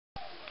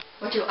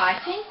What do I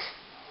think?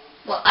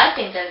 Well, I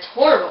think that it's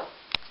horrible.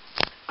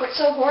 What's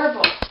so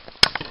horrible?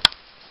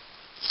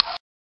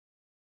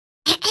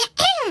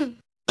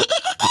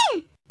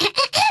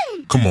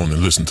 Come on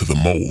and listen to the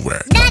mole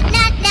rat.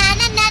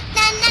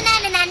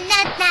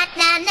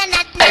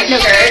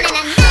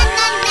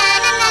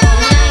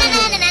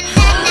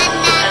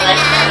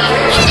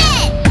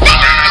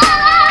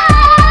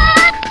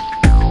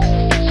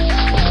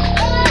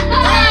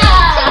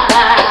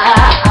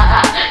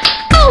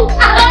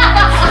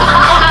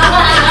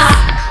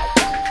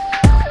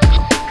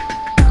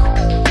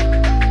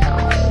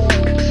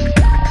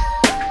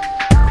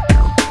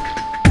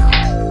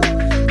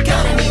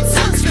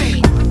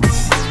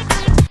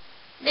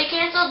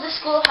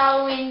 School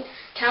Halloween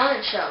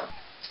talent show.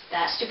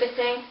 That stupid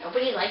thing?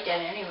 Nobody liked it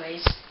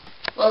anyways.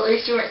 Well, at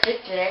least you weren't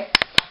sick today.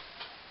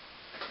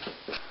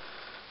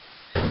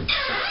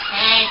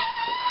 Hey,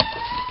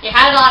 you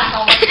had a lot of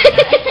homework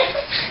today.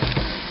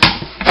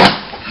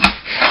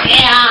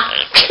 Yeah.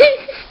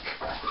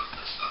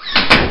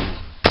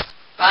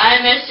 Bye,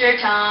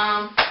 Mr.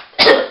 Tom.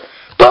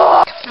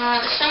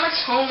 So much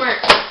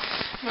homework.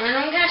 When am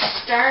I gonna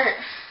start?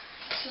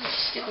 So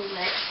stupid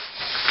lit.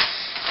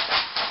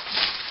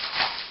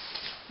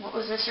 What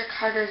was Mr.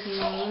 Carter's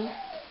name?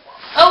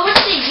 Oh,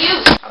 what's the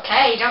use?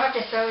 Okay, you don't have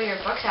to throw your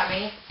books at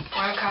me.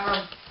 Want to cover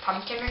a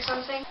pumpkin or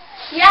something?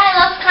 Yeah, I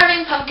love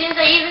carving pumpkins.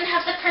 I even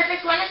have the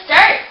perfect one to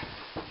start.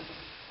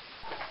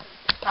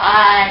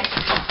 Bye.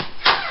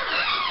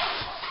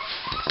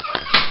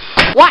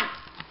 One.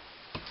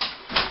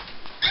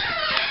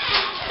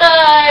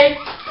 Bye.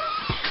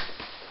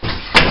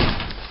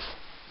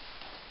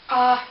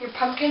 Your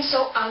pumpkin's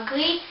so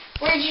ugly.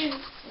 What did you do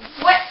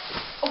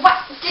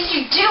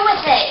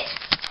with it?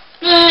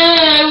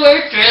 I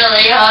worked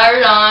really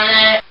hard on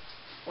it.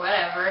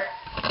 Whatever.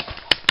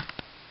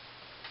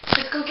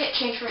 Let's go get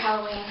changed for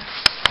Halloween.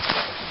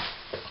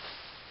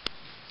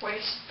 What are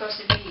you supposed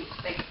to be?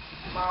 Like,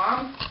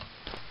 Mom?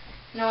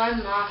 No,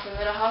 I'm not. From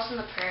Little House on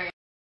the Prairie.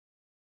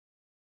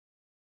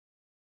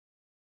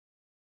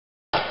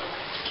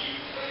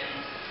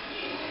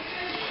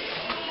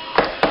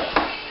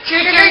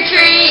 Trick or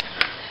treat!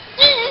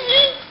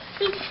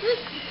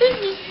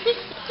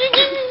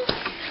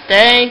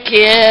 Thank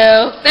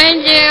you.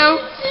 Thank you.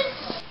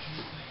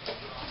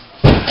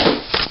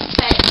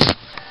 Hey,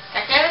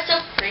 that guy was so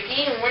freaky.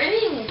 And where did he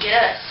even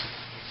get us?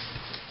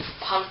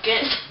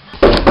 Pumpkin.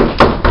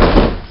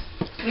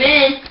 Come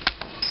in.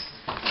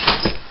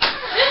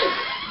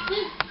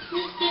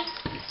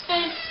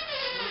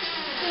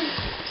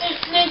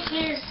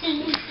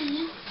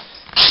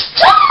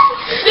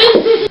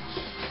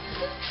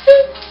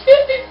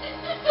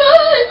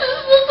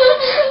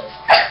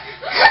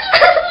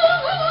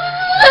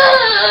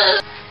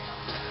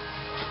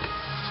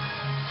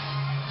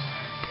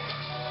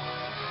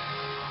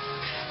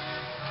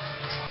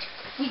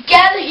 We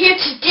gather here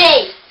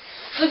today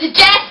for the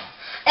death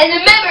and the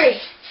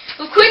memory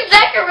of Quinn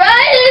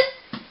Zacharias.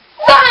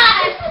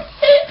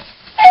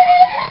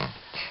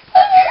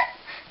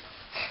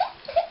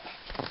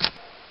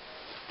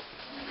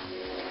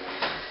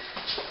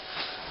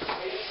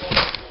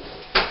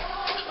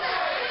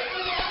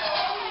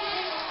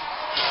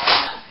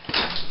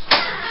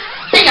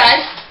 Hey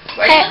guys,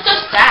 where's the so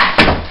sad?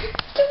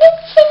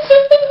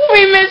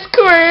 We miss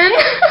Quinn.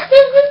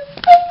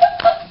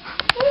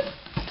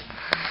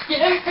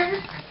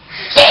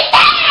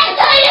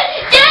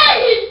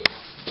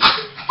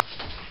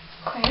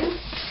 Quinn?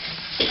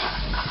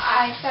 I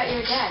thought you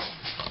were dead.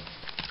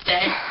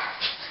 Dead?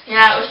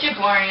 Yeah, it was too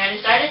boring. I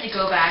decided to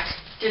go back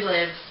to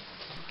live.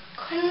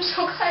 Quinn, I'm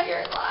so glad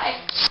you're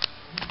alive.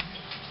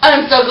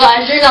 I'm so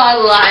glad you're not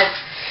alive.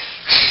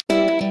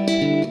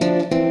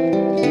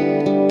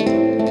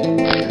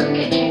 Let's go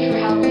get changed for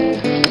Halloween.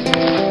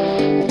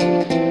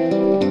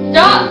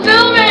 Stop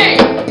filming!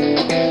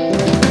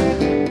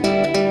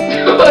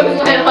 What was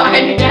my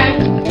line again?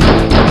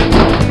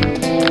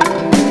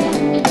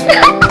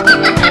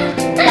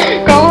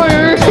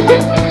 Color.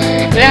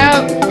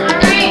 Yeah.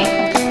 Alright.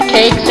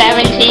 Cake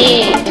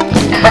 17.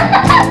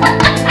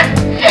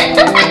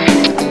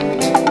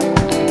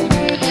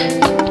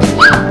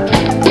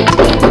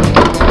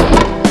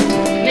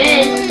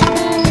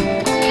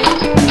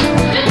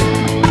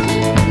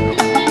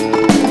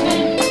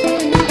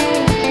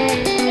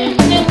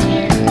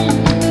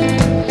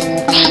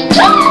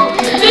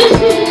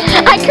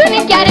 I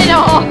couldn't get it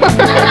all.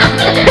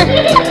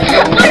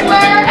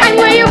 I'm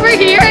way over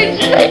here.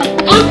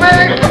 Blooper!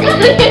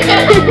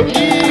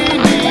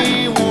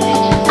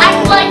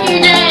 Act like you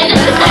did!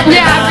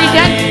 Yeah, we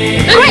did.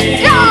 Quick,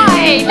 go!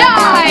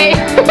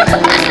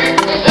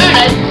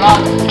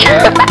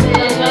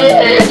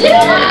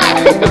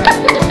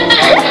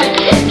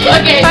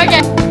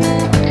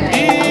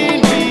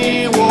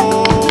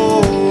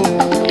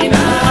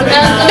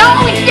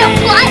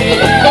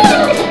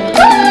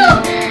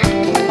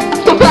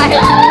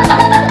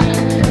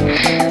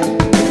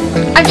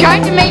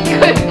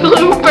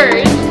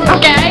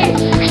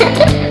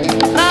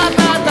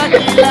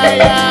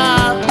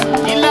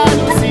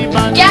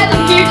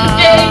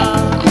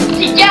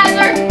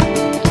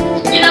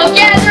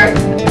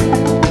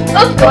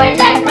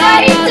 Quinn and